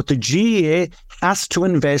 But the GAA has to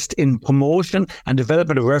invest in promotion and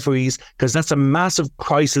development of referees, because that's a massive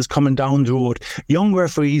crisis coming down the road. Young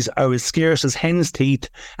referees are as scarce as hen's teeth,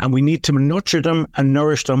 and we need to nurture them and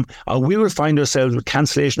nourish them, or we will find ourselves with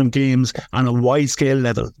cancellation of games on a wide scale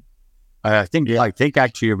level. I think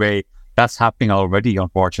actually, Ray, that's happening already,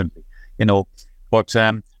 unfortunately. But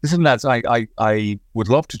listen, lads, I would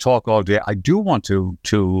love to talk all day. I do want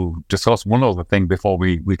to discuss one other thing before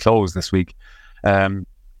we close this week.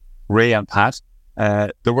 Ray and Pat,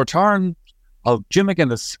 the return of Jim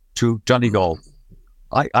McGuinness to Donegal.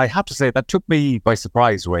 I have to say that took me by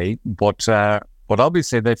surprise, Ray. But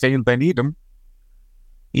obviously they feel they need him.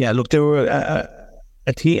 Yeah, look, they were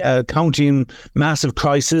a county in massive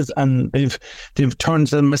crisis, and they've turned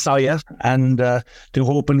to the Messiah, and they're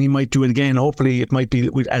hoping he might do it again. Hopefully it might be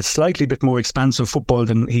with a slightly bit more expansive football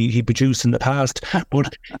than he produced in the past.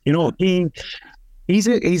 But he's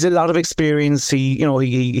a lot of experience.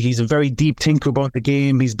 He's a very deep thinker about the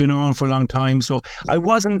game. He's been around for a long time. So I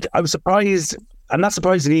was surprised. I'm not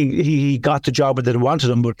surprised that he got the job or that he wanted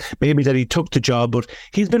him, but maybe that he took the job. But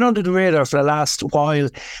he's been under the radar for the last while.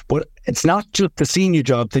 But it's not just the senior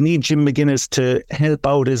job. They need Jim McGuinness to help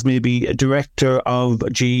out as maybe a director of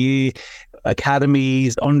GAA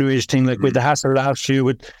academies, underage thing, like with the hassle last year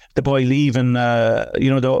with the boy leaving,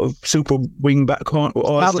 the super wing back.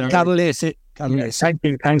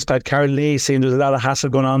 Thanks, Pat. Carol Lay saying there's a lot of hassle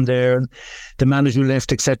going on there, and the manager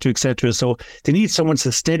left, etc., etc. So they need someone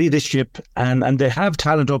to steady the ship, and they have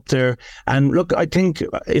talent up there. And look, I think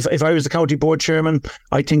if I was the county board chairman,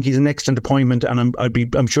 I think he's an excellent appointment, and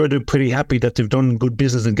I'm sure they're pretty happy that they've done good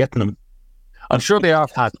business in getting him. I'm sure they are,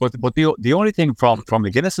 Pat. But the only thing from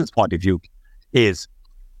McGuinness's point of view is,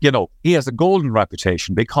 he has a golden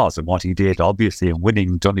reputation because of what he did, obviously, in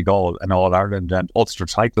winning Donegal and All Ireland and Ulster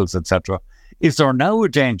titles, etc. Is there now a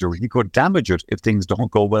danger he could damage it if things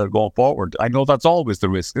don't go well going forward? I know that's always the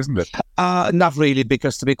risk, isn't it? Not really,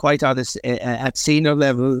 because to be quite honest, at senior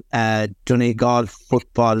level, Donegal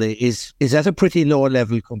football is at a pretty low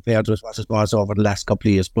level compared with what it was over the last couple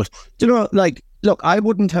of years. But, look, I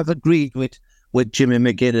wouldn't have agreed with Jimmy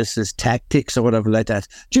McGuinness's tactics or whatever like that.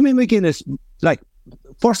 Jimmy McGuinness,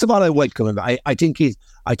 first of all, I welcome him. I think he's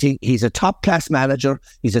a top class manager.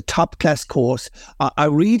 He's a top class coach. I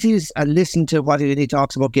read and listen to what he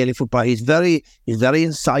talks about Gaelic football. He's very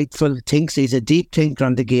insightful. He's a deep thinker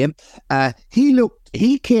on the game.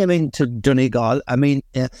 He came into Donegal. I mean,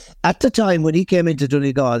 at the time when he came into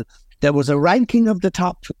Donegal, there was a ranking of the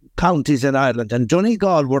top counties in Ireland, and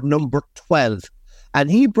Donegal were number 12. And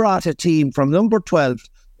he brought a team from number 12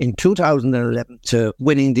 in 2011 to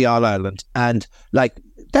winning the All Ireland, and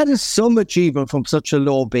that is some achievement from such a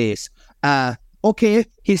low base. Okay,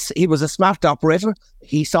 he was a smart operator.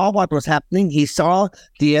 He saw what was happening. He saw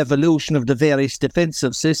the evolution of the various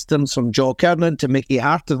defensive systems from Joe Kernan to Mickey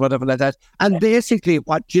Hart and whatever like that. And basically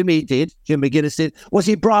what Jim McGuinness did, was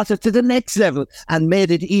he brought it to the next level and made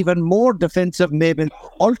it even more defensive, maybe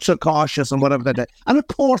ultra cautious and whatever like that. And of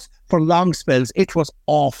course, for long spells, it was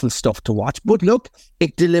awful stuff to watch. But look,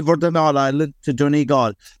 it delivered an All-Ireland to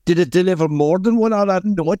Donegal. Did it deliver more than one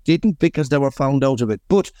All-Ireland? No, it didn't, because they were found out of it.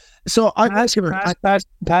 But so I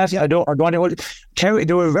don't want to. Kerry,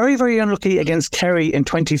 they were very, very unlucky against Kerry in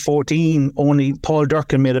 2014. Only Paul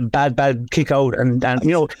Durkin made a bad kick out, and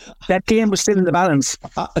that game was still in the balance.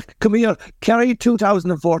 Come here, Kerry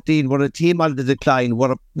 2014 were a team on the decline.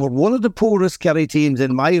 Were one of the poorest Kerry teams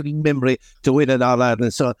in my memory to win an All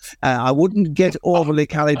Ireland. So I wouldn't get overly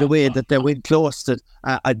carried away that they went close to.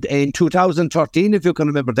 In 2013, if you can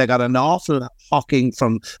remember, they got an awful hocking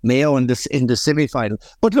from Mayo in the semi-final.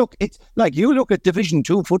 But look, it's like you look at Division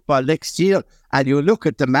 2 football next year, and you look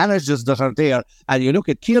at the managers that are there, and you look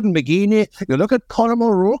at Kieran McGeeney, you look at Colm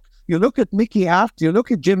O'Rourke, you look at Mickey Hart, you look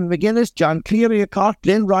at Jim McGuinness, John Cleary of Cork,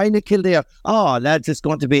 Glenn Ryan of Kildare. Oh, lads, it's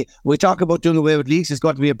going to be, we talk about doing away with leagues, it's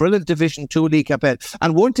going to be a brilliant Division 2 league campaign.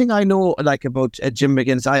 And one thing I know about Jim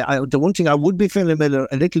McGuinness, the one thing I would be familiar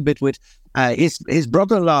a little bit with, his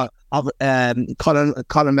brother-in-law of Colin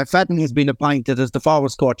McFadden has been appointed as the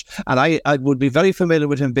forwards coach, and I would be very familiar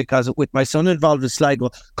with him because with my son involved in Sligo,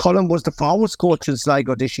 Colin was the forwards coach in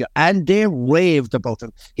Sligo this year, and they raved about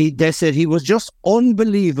him. They said he was just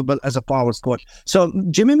unbelievable as a forwards coach. So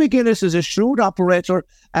Jimmy McGuinness is a shrewd operator.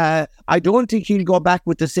 I don't think he'll go back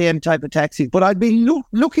with the same type of tactics, but I'd be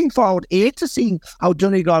looking forward to seeing how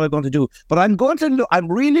Donegal are going to do. But I'm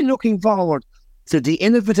really looking forward to the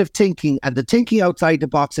innovative thinking and the thinking outside the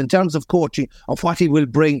box in terms of coaching, of what he will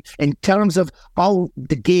bring in terms of how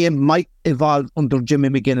the game might evolve under Jimmy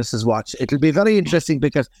McGuinness's watch. It'll be very interesting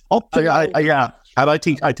because and I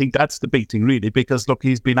think that's the big thing really, because look,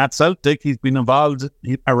 he's been at Celtic, he's been involved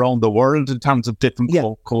around the world in terms of different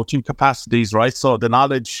coaching capacities, right? So the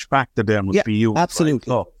knowledge factor there must be huge.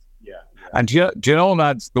 Absolutely. Right? So, and do you know,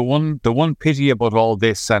 lads, the one pity about all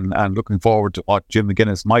this and looking forward to what Jim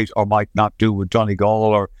McGuinness might or might not do with Donegal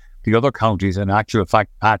or the other counties, in actual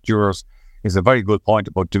fact, Pat, yours is a very good point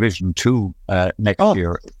about Division 2 next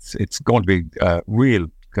year. It's going to be real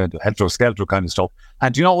kind of helter-skelter kind of stuff.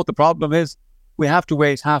 And do you know what the problem is? We have to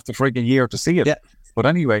wait half the frigging year to see it. Yeah. But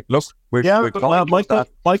anyway, look, Michael,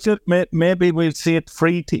 maybe we'll see it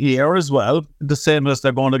free to air as well, the same as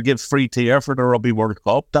they're going to give free to air for the Rugby World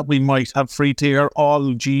Cup, that we might have free to air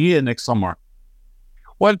all GA next summer.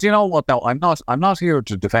 Well, do you know what now? I'm not here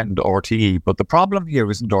to defend RTE, but the problem here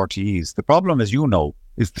isn't RTEs. The problem, as you know,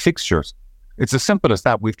 is the fixtures. It's as simple as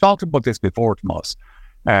that. We've talked about this before, Tomas.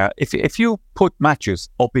 If you put matches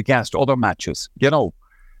up against other matches, what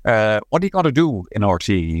are you going to do in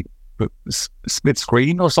RTE? Split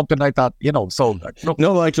screen or something like that, So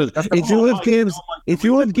no, actually, if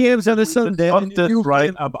you have games on a Sunday,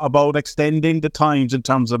 right about extending the times in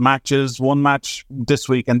terms of matches, one match this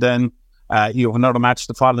week, and then you have another match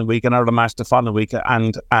the following week, another match the following week,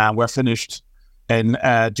 and we're finished in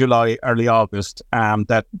July, early August.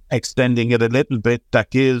 That extending it a little bit, that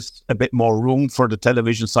gives a bit more room for the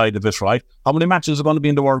television side of it, right? How many matches are going to be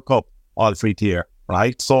in the World Cup? All free to air,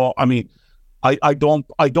 right? So I mean, I don't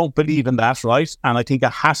believe in that, right? And I think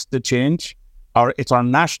it has to change. It's our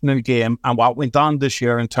national game, and what went on this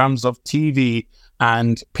year in terms of TV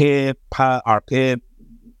and paywall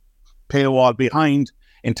behind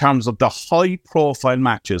in terms of the high profile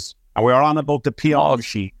matches, and we're on about the PR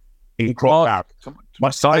sheet in Croke Park.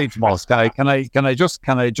 Sorry, Moss, guy. Can I just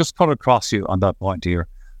cut across you on that point here?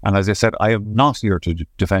 And as I said, I am not here to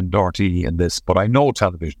defend RTE in this, but I know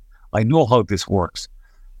television. I know how this works.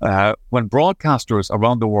 When broadcasters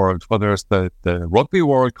around the world, whether it's the Rugby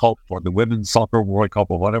World Cup or the Women's Soccer World Cup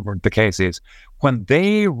or whatever the case is, when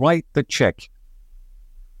they write the check,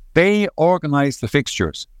 they organise the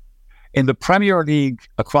fixtures. In the Premier League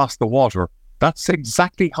across the water, that's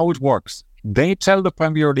exactly how it works. They tell the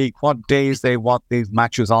Premier League what days they want these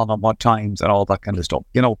matches on and what times and all that kind of stuff.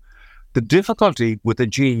 You know, the difficulty with the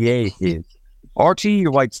GEA is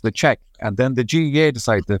RTE writes the check and then the GEA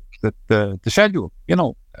decides the schedule, you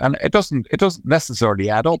know, and it doesn't necessarily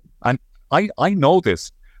add up. And I know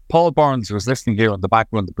this. Paul Burns, who's listening here on the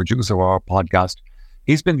background, the producer of our podcast,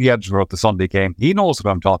 he's been the editor of the Sunday Game. He knows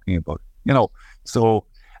what I'm talking about, you know. So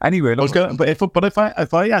anyway, look, but if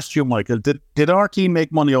I asked you, Michael, did RTE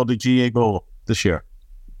make money out of the GEA Go this year?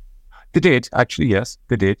 They did, actually, yes,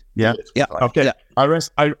 they did. Yeah. Okay. Yeah. I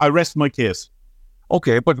rest my case.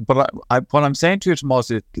 Okay, but what I'm saying to you,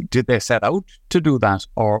 Tomas, is did they set out to do that,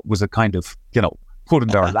 or was it kind of, you know, put in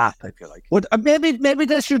their lap, I feel like? Well, maybe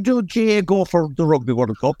they should do GA Go for the Rugby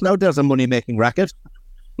World Cup. Now there's a money-making racket.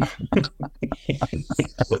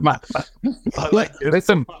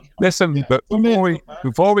 Listen.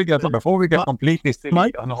 Before we get completely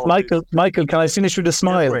silly, Michael, can I finish with a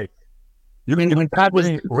smile? When Pat was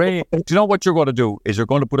Ray, do you know what you're going to do? Is you're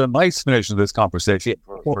going to put a nice finish to this conversation.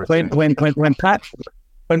 When Pat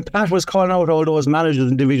was calling out all those managers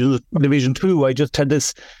in Division 2, I just had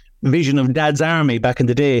this vision of Dad's Army back in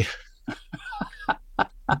the day.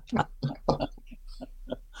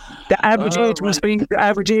 The average age must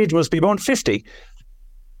be about 50.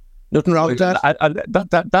 Nothing wrong with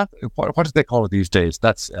that. What do they call it these days?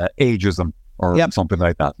 That's ageism or something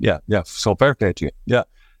like that. Yeah. So fair play to you. Yeah.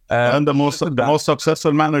 And the most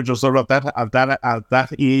successful managers are at that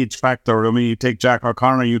age factor. I mean, you take Jack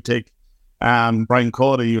O'Connor, you take Brian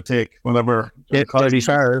Cody, you take whatever. Maybe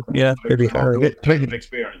Farr. Yeah, maybe Farr. Plenty of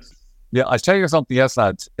experience. Yeah, I'll tell you something else,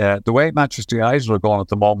 lads. The way Manchester United are going at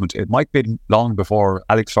the moment, it might be long before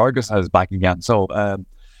Alex Ferguson is back again. So,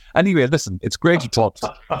 anyway, listen, it's great to talk.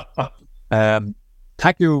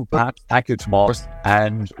 Thank you, Pat. Thank you, Tomas.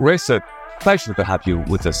 And Risa, pleasure to have you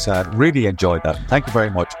with us. Really enjoyed that. Thank you very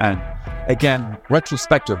much. And again,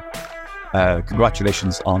 retrospective,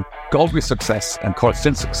 congratulations on Galway's success and Cork's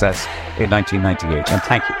success in 1998. And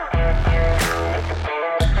thank you.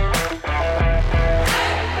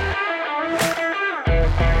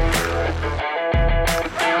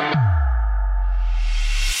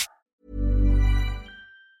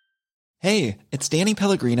 Hey, it's Danny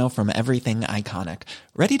Pellegrino from Everything Iconic.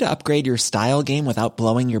 Ready to upgrade your style game without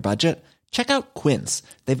blowing your budget? Check out Quince.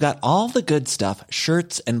 They've got all the good stuff,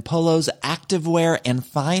 shirts and polos, activewear, and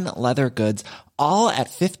fine leather goods, all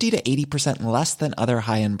at 50 to 80% less than other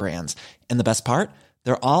high-end brands. And the best part?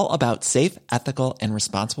 They're all about safe, ethical, and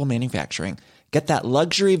responsible manufacturing. Get that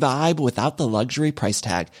luxury vibe without the luxury price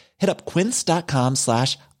tag. Hit up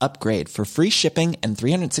quince.com/upgrade for free shipping and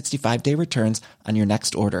 365-day returns on your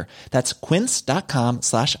next order. That's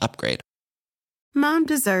quince.com/upgrade. Mom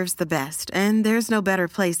deserves the best, and there's no better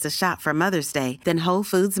place to shop for Mother's Day than Whole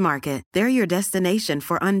Foods Market. They're your destination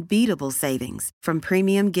for unbeatable savings, from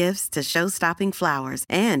premium gifts to show-stopping flowers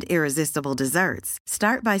and irresistible desserts.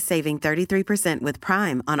 Start by saving 33% with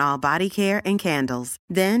Prime on all body care and candles.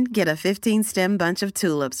 Then get a 15-stem bunch of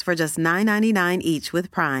tulips for just $9.99 each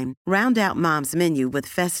with Prime. Round out Mom's menu with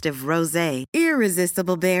festive rosé,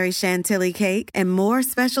 irresistible berry chantilly cake, and more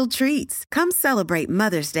special treats. Come celebrate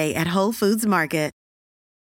Mother's Day at Whole Foods Market.